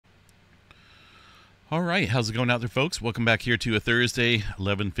All right, how's it going out there, folks? Welcome back here to a Thursday,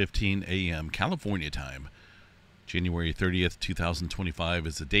 11:15 a.m. California time. January 30th, 2025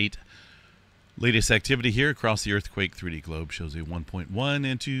 is the date. Latest activity here across the earthquake 3D globe shows a 1.1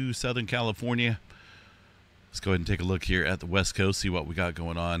 into Southern California. Let's go ahead and take a look here at the West Coast, see what we got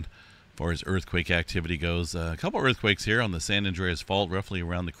going on as far as earthquake activity goes. A couple earthquakes here on the San Andreas Fault, roughly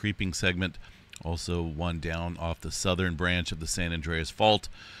around the creeping segment. Also one down off the southern branch of the San Andreas Fault.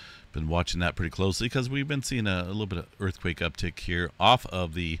 Been watching that pretty closely because we've been seeing a little bit of earthquake uptick here off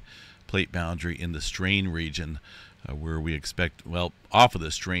of the plate boundary in the strain region, where we expect, well, off of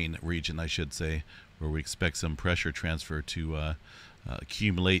the strain region, I should say, where we expect some pressure transfer to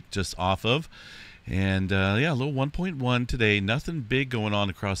accumulate just off of. And yeah, a little 1.1 today. Nothing big going on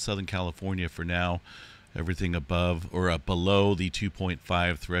across Southern California for now. Everything above or below the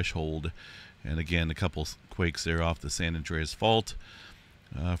 2.5 threshold. And again, a couple quakes there off the San Andreas Fault.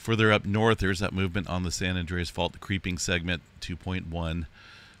 Further up north, there's that movement on the San Andreas Fault, the creeping segment, 2.1. A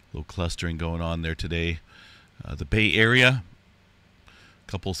little clustering going on there today. The Bay Area,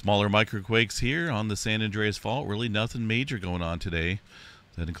 a couple smaller microquakes here on the San Andreas Fault. Really nothing major going on today.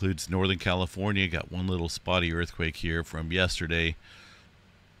 That includes Northern California. Got one little spotty earthquake here from yesterday.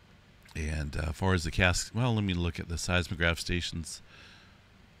 And as far as the well, let me look at the seismograph stations.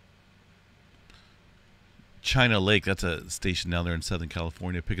 China Lake, that's a station down there in Southern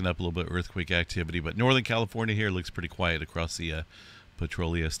California, picking up a little bit of earthquake activity. But Northern California here looks pretty quiet across the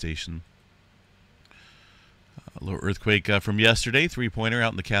Petrolia station. A little earthquake from yesterday, 3-pointer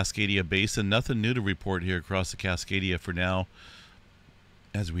out in the Cascadia Basin. Nothing new to report here across the Cascadia for now.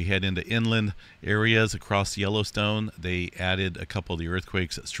 As we head into inland areas across Yellowstone, they added a couple of the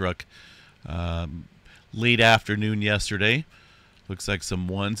earthquakes that struck late afternoon yesterday. Looks like some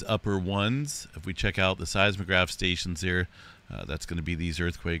ones, upper ones. If we check out the seismograph stations here, that's going to be these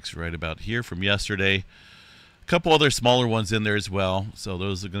earthquakes right about here from yesterday. A couple other smaller ones in there as well. So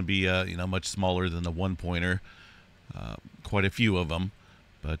those are going to be much smaller than the 1-pointer. Quite a few of them.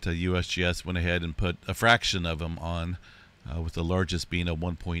 But USGS went ahead and put a fraction of them on, with the largest being a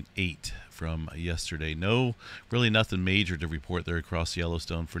 1.8 from yesterday. Really nothing major to report there across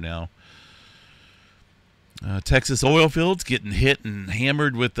Yellowstone for now. Texas oil fields getting hit and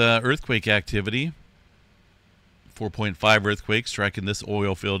hammered with earthquake activity. 4.5 earthquake striking this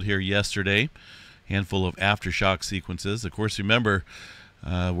oil field here yesterday. Handful of aftershock sequences. Of course, remember,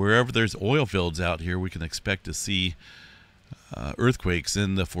 wherever there's oil fields out here, we can expect to see earthquakes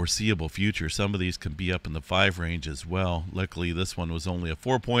in the foreseeable future. Some of these can be up in the 5 range as well. Luckily, this one was only a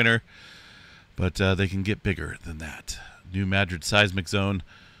 4-pointer, but they can get bigger than that. New Madrid seismic zone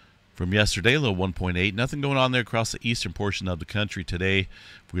from yesterday, a little 1.8. Nothing going on there across the eastern portion of the country today.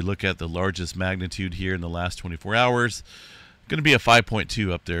 If we look at the largest magnitude here in the last 24 hours, going to be a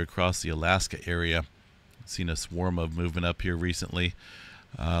 5.2 up there across the Alaska area. Seen a swarm of movement up here recently.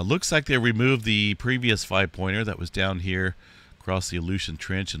 Looks like they removed the previous 5-pointer that was down here across the Aleutian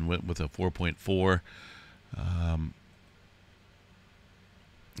Trench and went with a 4.4.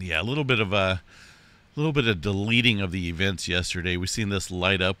 Yeah, a little bit of deleting of the events yesterday. We've seen this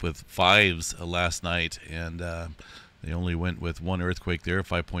light up with 5s last night, and they only went with one earthquake there,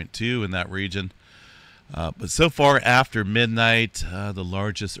 5.2 in that region. But so far after midnight, the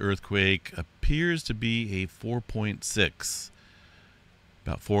largest earthquake appears to be a 4.6.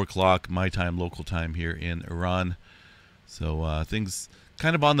 About 4 o'clock my time, local time here in Iran. So things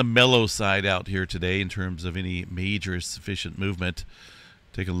kind of on the mellow side out here today in terms of any major sufficient movement.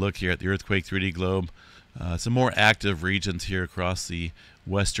 Take a look here at the earthquake 3D globe. Some more active regions here across the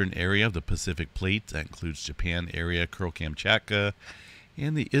western area of the Pacific Plate. That includes Japan area, Kuril-Kamchatka,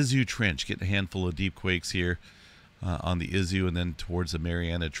 and the Izu Trench. Getting a handful of deep quakes here on the Izu and then towards the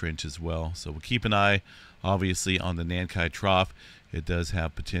Mariana Trench as well. So we'll keep an eye, obviously, on the Nankai Trough. It does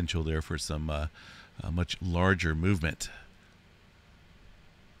have potential there for some much larger movement.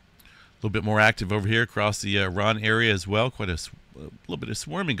 A little bit more active over here across the Iran area as well. Quite a little bit of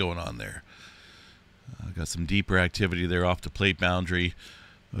swarming going on there. Got some deeper activity there off the plate boundary.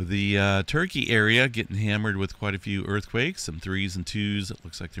 The Turkey area getting hammered with quite a few earthquakes, some 3s and 2s. It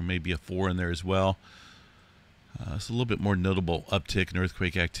looks like there may be a 4 in there as well. It's a little bit more notable uptick in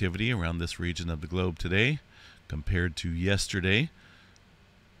earthquake activity around this region of the globe today compared to yesterday.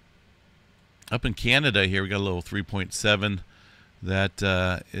 Up in Canada here, we got a little 3.7.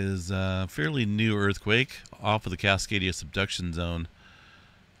 That is a fairly new earthquake off of the Cascadia subduction zone.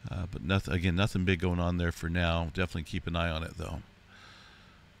 But nothing big going on there for now. Definitely keep an eye on it, though.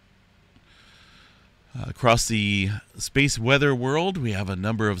 Across the space weather world, we have a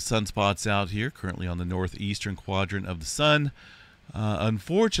number of sunspots out here, currently on the northeastern quadrant of the sun.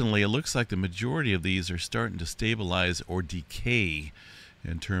 Unfortunately, it looks like the majority of these are starting to stabilize or decay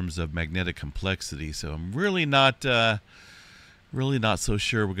in terms of magnetic complexity. So I'm really not so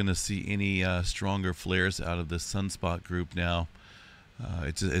sure we're going to see any stronger flares out of this sunspot group now.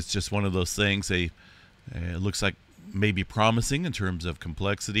 It's just one of those things. It looks like maybe promising in terms of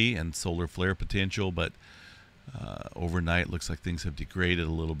complexity and solar flare potential, but overnight looks like things have degraded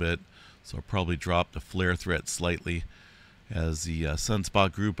a little bit. So I'll probably drop the flare threat slightly, as the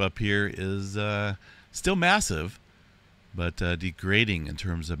sunspot group up here is still massive, but degrading in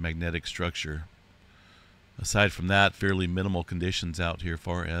terms of magnetic structure. Aside from that, fairly minimal conditions out here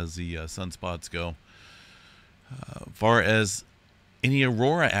far as the sunspots go. Far as any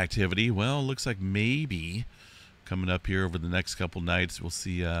aurora activity, well, it looks like maybe coming up here over the next couple nights, we'll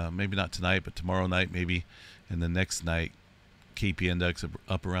see, maybe not tonight, but tomorrow night maybe, and the next night, KP index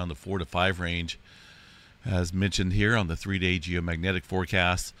up around the 4 to 5 range. As mentioned here on the 3-day geomagnetic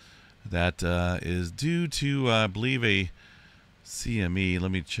forecast, that is due to, I believe, a CME. Let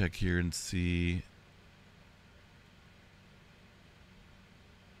me check here and see.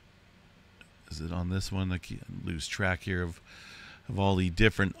 Is it on this one? I lose track here of all the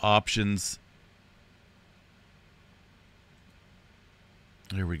different options.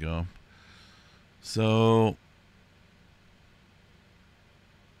 There we go. So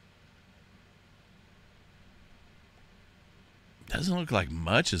doesn't look like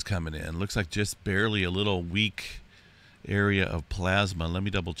much is coming in. Looks like just barely a little weak area of plasma. Let me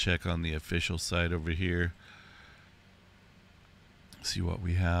double check on the official site over here. See what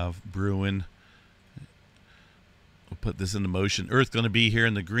we have brewing. We'll put this into motion. Earth going to be here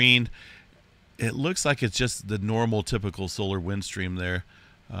in the green. It looks like it's just the normal typical solar wind stream there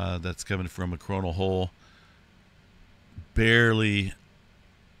that's coming from a coronal hole. Barely.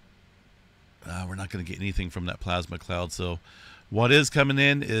 We're not going to get anything from that plasma cloud. So what is coming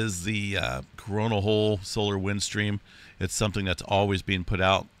in is the coronal hole solar wind stream. It's something that's always being put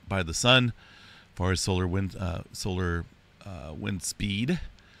out by the sun as far as solar wind speed.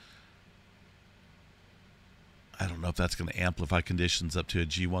 I don't know if that's going to amplify conditions up to a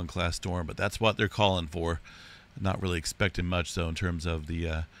G1 class storm, but that's what they're calling for. Not really expecting much, though, in terms of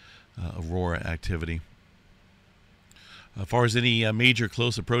the aurora activity. As far as any major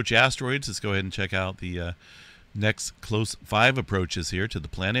close approach asteroids, let's go ahead and check out the next close 5 approaches here to the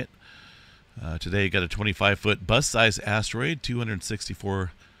planet. Today, got a 25-foot bus-sized asteroid,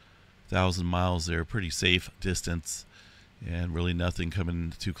 264,000 miles there. Pretty safe distance, and really nothing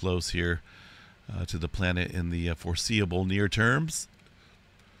coming too close here to the planet in the foreseeable near terms.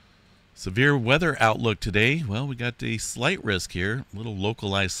 Severe weather outlook today. Well, we got a slight risk here, a little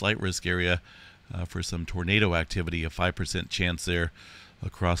localized slight risk area for some tornado activity, a 5% chance there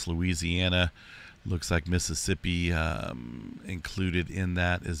across Louisiana. Looks like Mississippi included in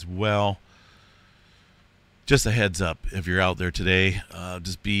that as well. Just a heads up, if you're out there today,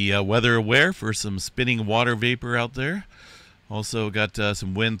 just be weather aware for some spinning water vapor out there. Also got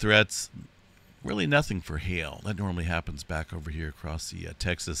some wind threats. Really nothing for hail. That normally happens back over here across the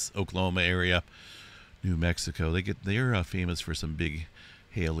Texas, Oklahoma area, New Mexico. They're famous for some big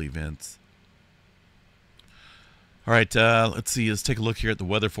hail events. All right, let's see. Let's take a look here at the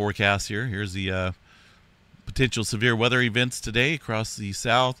weather forecast here. Here's the potential severe weather events today across the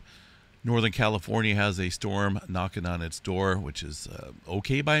south. Northern California has a storm knocking on its door, which is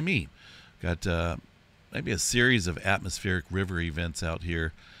okay by me. Got maybe a series of atmospheric river events out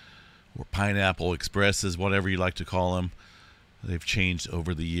here, or pineapple expresses, whatever you like to call them. They've changed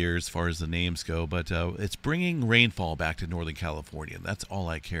over the years as far as the names go, but it's bringing rainfall back to Northern California. That's all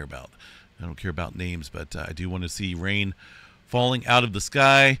I care about. I don't care about names, but I do want to see rain falling out of the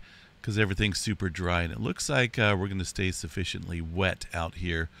sky because everything's super dry, and it looks like we're going to stay sufficiently wet out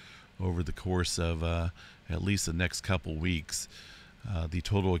here over the course of at least the next couple weeks. The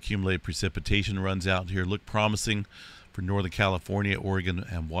total accumulated precipitation runs out here look promising for Northern California, Oregon,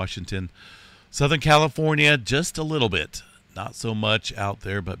 and Washington. Southern California, just a little bit. Not so much out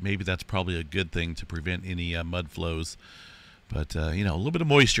there, but maybe that's probably a good thing to prevent any mud flows. But, a little bit of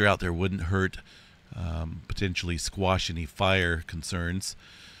moisture out there wouldn't hurt, potentially squash any fire concerns.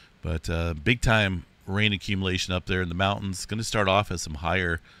 But big time rain accumulation up there in the mountains. Going to start off as some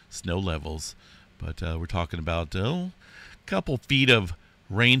higher snow levels. But we're talking about a couple feet of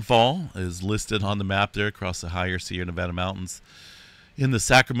rainfall is listed on the map there across the higher Sierra Nevada mountains. In the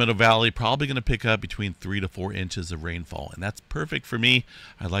Sacramento Valley, probably going to pick up between 3 to 4 inches of rainfall. And that's perfect for me.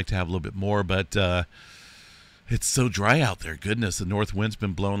 I'd like to have a little bit more, but it's so dry out there. Goodness, the north wind's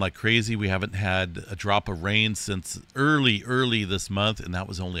been blowing like crazy. We haven't had a drop of rain since early this month, and that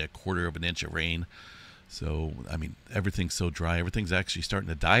was only 1/4 of an inch of rain. So, I mean, everything's so dry. Everything's actually starting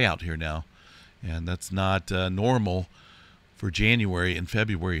to die out here now. And that's not normal for January and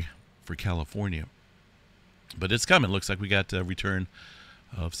February for California. But it's coming. Looks like we got a return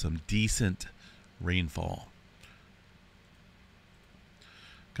of some decent rainfall.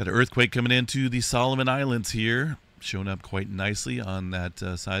 Got an earthquake coming into the Solomon Islands here, showing up quite nicely on that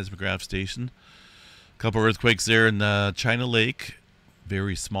seismograph station. A couple earthquakes there in China Lake,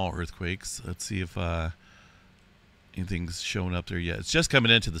 very small earthquakes. Let's see if anything's showing up there yet. It's just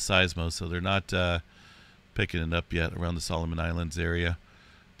coming into the seismo, so they're not picking it up yet around the Solomon Islands area,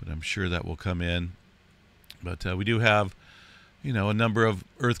 but I'm sure that will come in. But we do have, a number of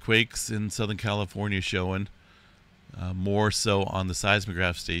earthquakes in Southern California showing. More so on the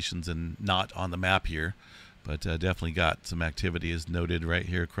seismograph stations and not on the map here, but definitely got some activity as noted right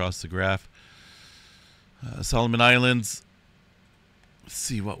here across the graph. Solomon Islands, let's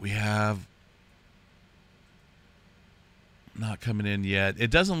see what we have. Not coming in yet.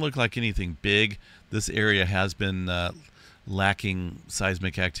 It doesn't look like anything big. This area has been lacking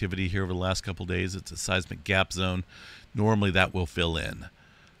seismic activity here over the last couple days. It's a seismic gap zone. Normally that will fill in.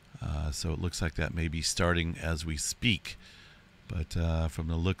 So it looks like that may be starting as we speak. But from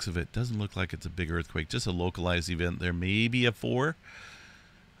the looks of it, doesn't look like it's a big earthquake. Just a localized event. There may be a 4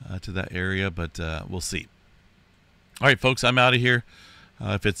 to that area, but we'll see. All right, folks, I'm out of here.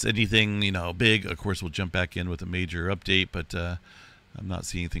 If it's anything, big, of course, we'll jump back in with a major update. But I'm not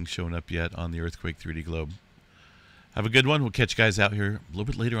seeing anything showing up yet on the Earthquake 3D Globe. Have a good one. We'll catch you guys out here a little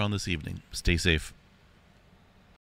bit later on this evening. Stay safe.